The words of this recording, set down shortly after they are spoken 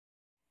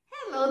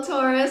Hello,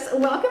 Taurus.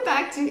 Welcome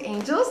back to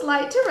Angels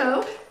Light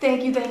Tarot.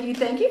 Thank you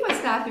for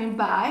stopping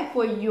by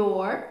for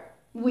your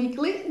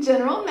weekly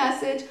general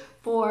message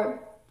for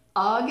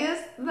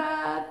August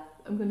the,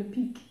 I'm going to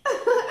peek,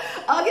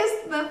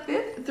 August the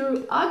 5th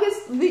through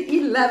August the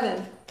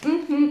 11th.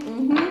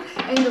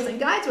 Angels and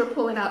guides, we're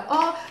pulling out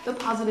all the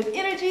positive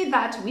energy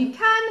that we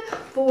can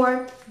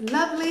for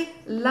lovely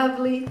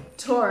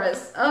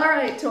Taurus. All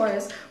right,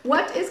 Taurus,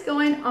 what is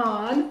going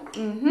on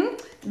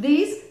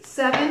these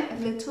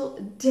 7 little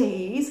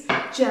days?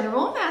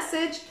 General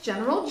message,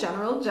 general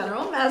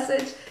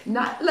message,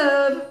 not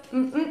love.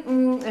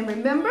 And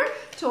remember,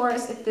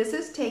 Taurus, if this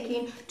is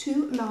taking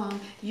too long,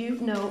 you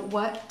know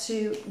what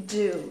to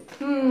do.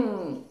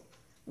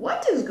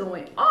 What is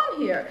going on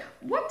here?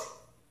 What?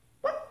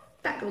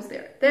 That goes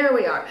there. There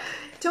we are.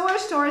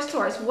 Taurus,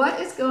 what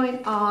is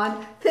going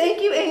on?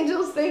 Thank you,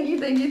 angels. Thank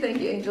you,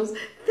 angels.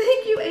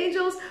 Thank you,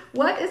 angels.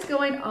 What is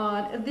going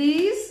on?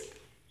 These,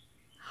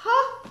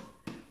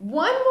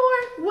 one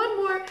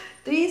more.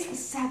 These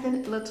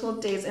 7 little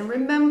days. And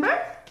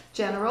remember,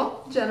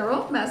 general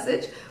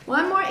message.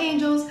 One more,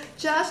 angels.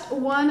 Just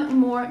one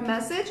more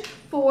message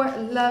for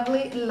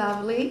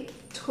lovely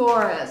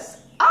Taurus.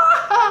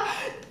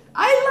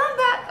 I love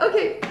that.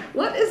 Okay,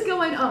 what is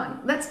going on?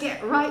 Let's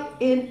get right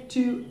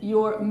into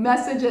your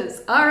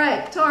messages. All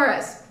right,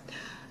 Taurus.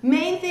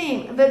 Main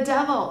theme, the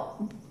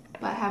devil.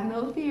 But have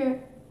no fear.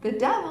 The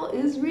devil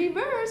is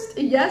reversed.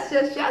 Yes,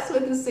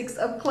 with the 6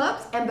 of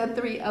clubs and the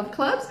 3 of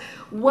clubs.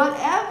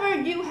 Whatever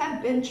you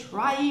have been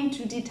trying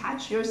to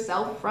detach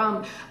yourself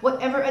from,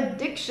 whatever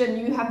addiction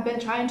you have been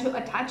trying to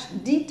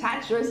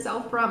detach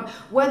yourself from,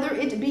 whether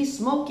it be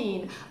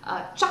smoking,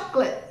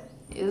 chocolate.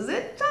 Is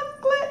it chocolate?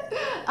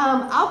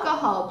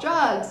 Alcohol,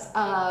 drugs,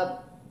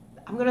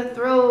 I'm going to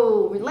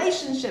throw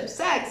relationships,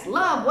 sex,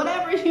 love,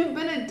 whatever you've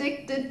been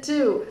addicted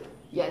to.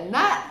 You're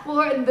not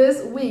for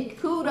this week.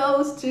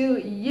 Kudos to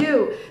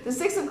you. The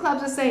 6 of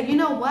clubs is saying, you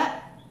know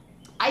what?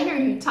 I hear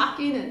you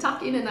talking, and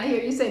I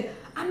hear you saying,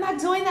 I'm not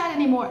doing that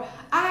anymore.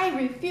 I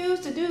refuse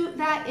to do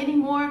that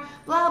anymore.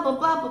 Blah, blah,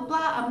 blah, blah,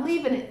 blah. I'm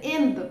leaving it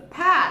in the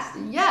past.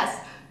 Yes.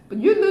 But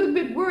you're a little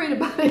bit worried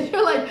about it.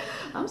 You're like,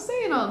 I'm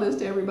saying all this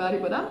to everybody,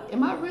 but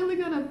am I really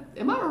gonna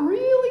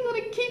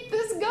keep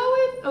this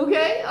going?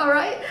 Okay, all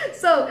right.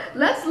 So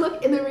let's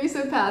look in the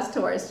recent past,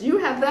 Taurus. You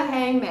have the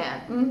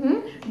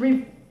Hangman.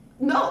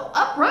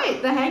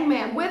 Upright, the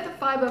Hangman with the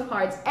 5 of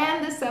hearts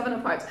and the 7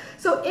 of hearts.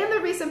 So in the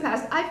recent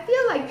past, I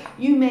feel like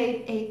you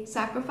made a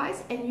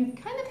sacrifice and you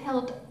kind of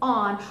held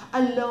on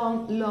a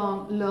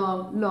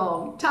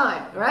long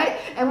time, right?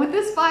 And with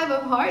this 5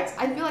 of hearts,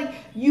 I feel like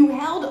you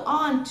held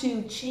on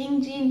to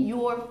changing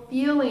your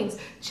feelings,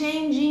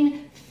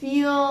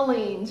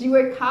 You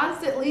were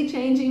constantly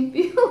changing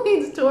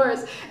feelings,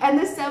 Taurus. And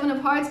this 7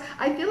 of hearts,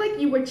 I feel like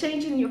you were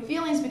changing your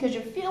feelings because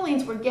your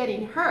feelings were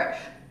getting hurt.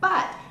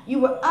 But you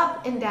were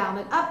up and down,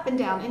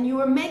 and you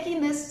were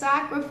making this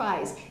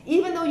sacrifice.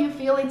 Even though your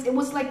feelings, it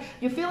was like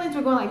your feelings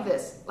were going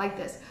like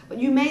this. But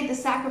you made the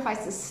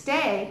sacrifice to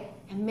stay,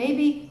 and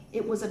maybe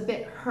it was a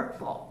bit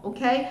hurtful,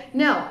 okay?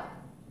 Now,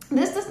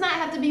 this does not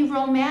have to be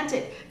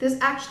romantic. This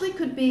actually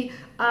could be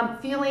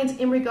feelings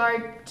in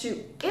regard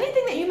to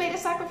anything that you made a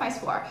sacrifice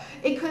for.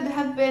 It could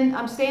have been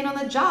staying on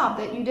the job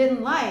that you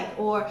didn't like,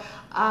 or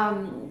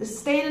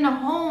staying in a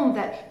home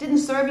that didn't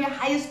serve your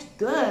highest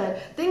good,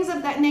 things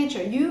of that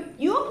nature. You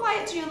apply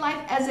it to your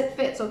life as it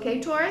fits, okay,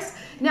 Taurus?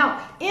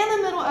 Now, in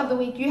the middle of the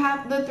week, you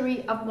have the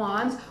 3 of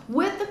wands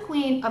with the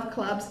Queen of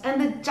clubs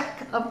and the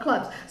Jack of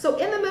clubs. So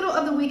in the middle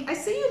of the week, I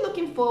see you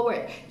looking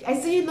forward. I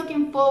see you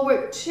looking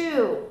forward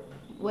to,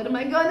 what am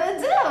I gonna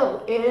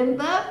do in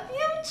the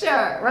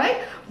future,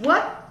 right?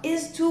 What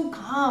is to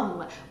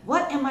come?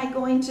 What am I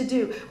going to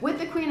do? With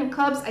the Queen of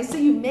clubs, I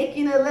see you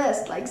making a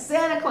list like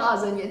Santa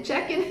Claus, and you're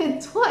checking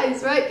it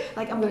twice, right?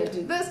 Like, I'm gonna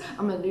do this,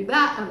 I'm gonna do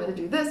that, I'm gonna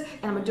do this,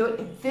 and I'm gonna do it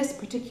in this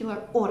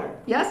particular order,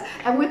 yes?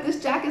 And with this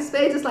Jack of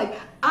spades, it's like,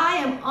 I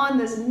am on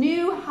this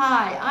new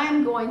high.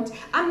 I'm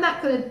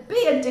not gonna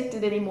be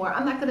addicted anymore.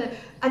 I'm not gonna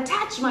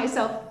attach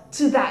myself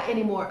to that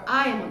anymore.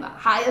 I am on the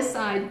high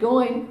side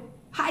going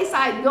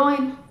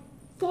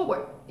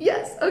forward.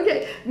 Yes,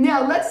 okay.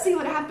 Now let's see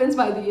what happens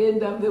by the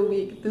end of the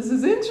week. This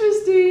is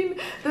interesting.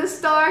 The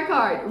Star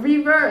card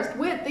reversed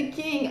with the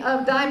King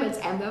of diamonds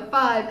and the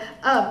 5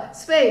 of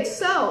spades.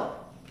 So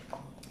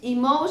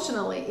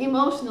emotionally,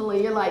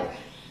 you're like,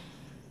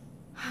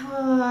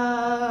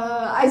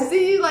 I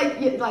see you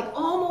like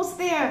almost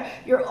there.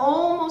 You're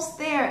almost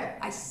there.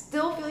 I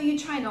still feel you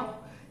trying to,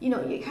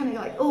 you're kind of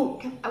like, oh,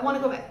 I want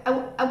to go back.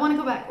 I want to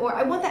go back, or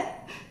I want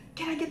that.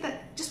 Can I get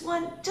that? Just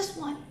one, right?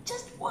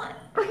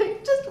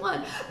 Just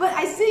one. But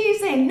I see you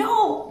saying,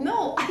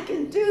 no, I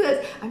can do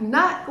this. I'm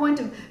not going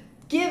to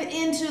give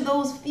into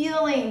those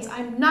feelings. And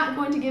I'm not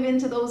going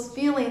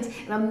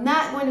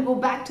to go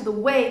back to the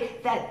way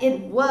that it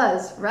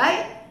was,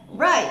 right?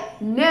 Right.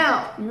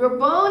 Now, your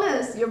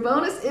bonus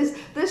is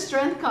the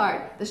Strength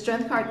card. The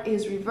Strength card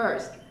is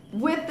reversed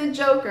with the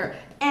Joker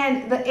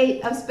and the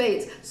 8 of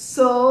spades.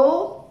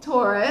 So,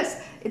 Taurus,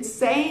 it's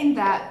saying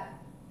that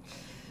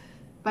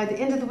by the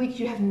end of the week,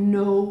 you have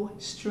no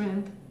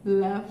strength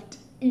left.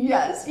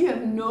 Yes, you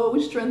have no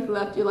strength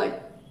left. You're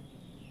like,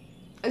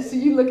 I see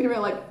you looking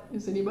around like,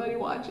 is anybody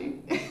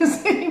watching?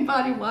 Is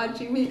anybody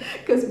watching me?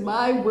 Because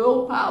my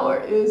willpower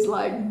is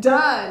like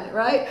done,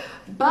 right?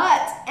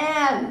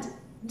 And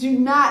do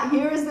not,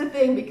 here's the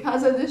thing,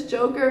 because of this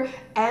joker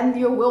and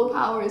your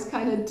willpower is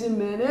kind of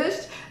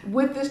diminished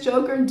with this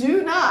joker,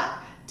 do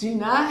not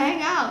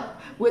hang out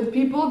with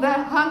people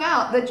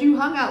that you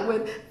hung out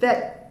with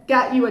that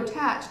got you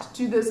attached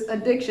to this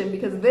addiction,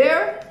 because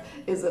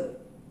there's a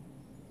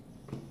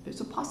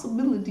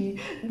possibility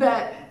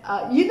that,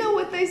 you know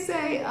what they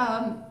say,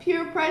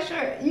 peer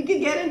pressure, you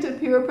can get into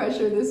peer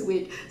pressure this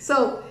week.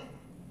 So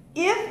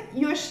if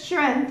your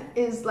strength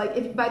is like,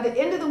 if by the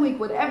end of the week,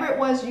 whatever it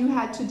was you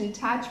had to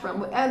detach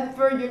from,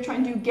 whatever you're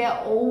trying to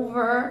get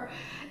over,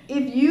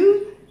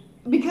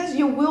 because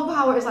your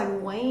willpower is like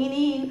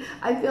waning,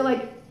 I feel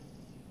like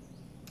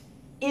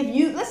if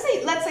you, let's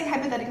say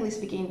hypothetically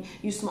speaking,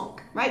 you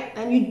smoke, right?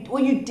 And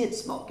you did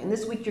smoke, and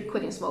this week you're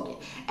quitting smoking.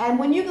 And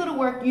when you go to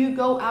work, you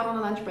go out on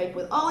a lunch break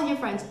with all your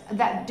friends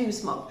that do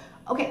smoke.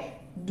 Okay,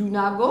 do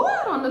not go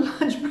out on the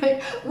lunch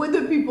break with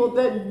the people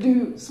that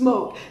do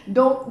smoke.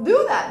 Don't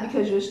do that,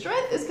 because your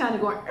strength is kind of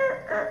going,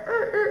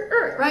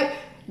 right?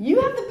 You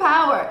have the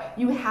power.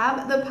 You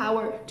have the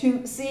power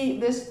to see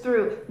this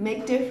through.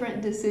 Make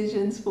different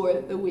decisions for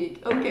the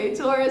week. Okay,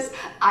 Taurus,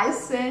 I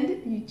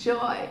send you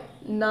joy.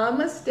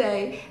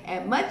 Namaste,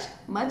 and much,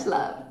 much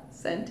love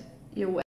sent your way.